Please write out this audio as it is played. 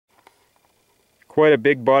quite a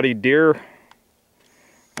big bodied deer.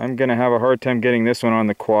 I'm gonna have a hard time getting this one on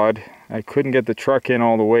the quad. I couldn't get the truck in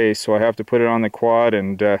all the way, so I have to put it on the quad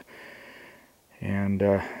and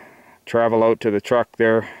travel out to the truck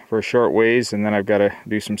there for a short ways, and then I've got to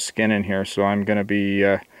do some skinning here. So I'm gonna be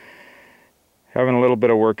having a little bit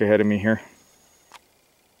of work ahead of me here.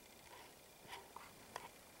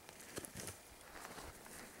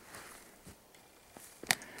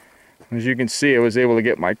 As you can see, I was able to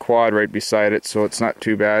get my quad right beside it, so it's not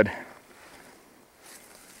too bad.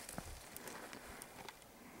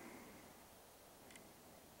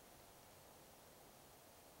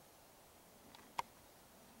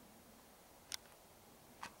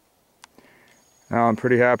 Now I'm a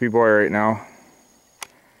pretty happy boy right now.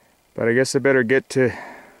 But I guess I better get to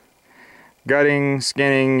gutting,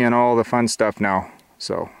 skinning, and all the fun stuff now.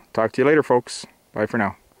 So, talk to you later, folks. Bye for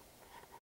now.